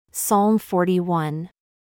Psalm 41.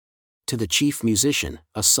 To the chief musician,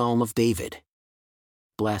 a psalm of David.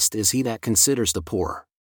 Blessed is he that considers the poor.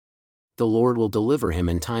 The Lord will deliver him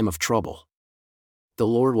in time of trouble. The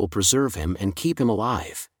Lord will preserve him and keep him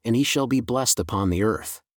alive, and he shall be blessed upon the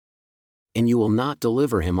earth. And you will not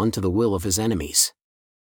deliver him unto the will of his enemies.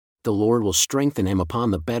 The Lord will strengthen him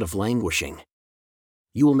upon the bed of languishing.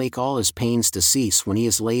 You will make all his pains to cease when he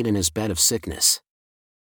is laid in his bed of sickness.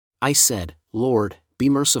 I said, Lord, be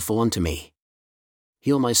merciful unto me.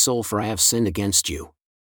 Heal my soul, for I have sinned against you.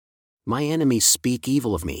 My enemies speak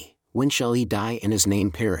evil of me. When shall he die and his name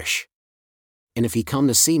perish? And if he come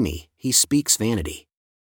to see me, he speaks vanity.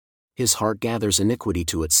 His heart gathers iniquity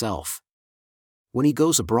to itself. When he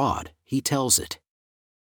goes abroad, he tells it.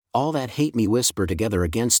 All that hate me whisper together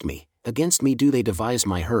against me do they devise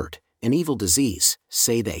my hurt. An evil disease,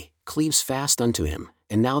 say they, cleaves fast unto him,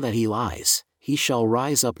 and now that he lies, he shall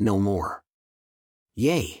rise up no more.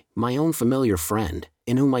 Yea, my own familiar friend,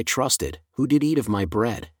 in whom I trusted, who did eat of my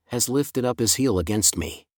bread, has lifted up his heel against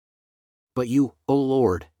me. But you, O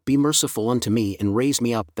Lord, be merciful unto me and raise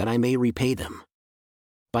me up that I may repay them.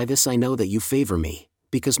 By this I know that you favor me,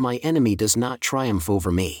 because my enemy does not triumph over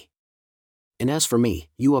me. And as for me,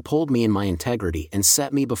 you uphold me in my integrity and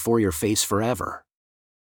set me before your face forever.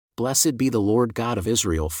 Blessed be the Lord God of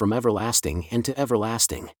Israel from everlasting and to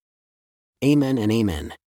everlasting. Amen and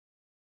amen.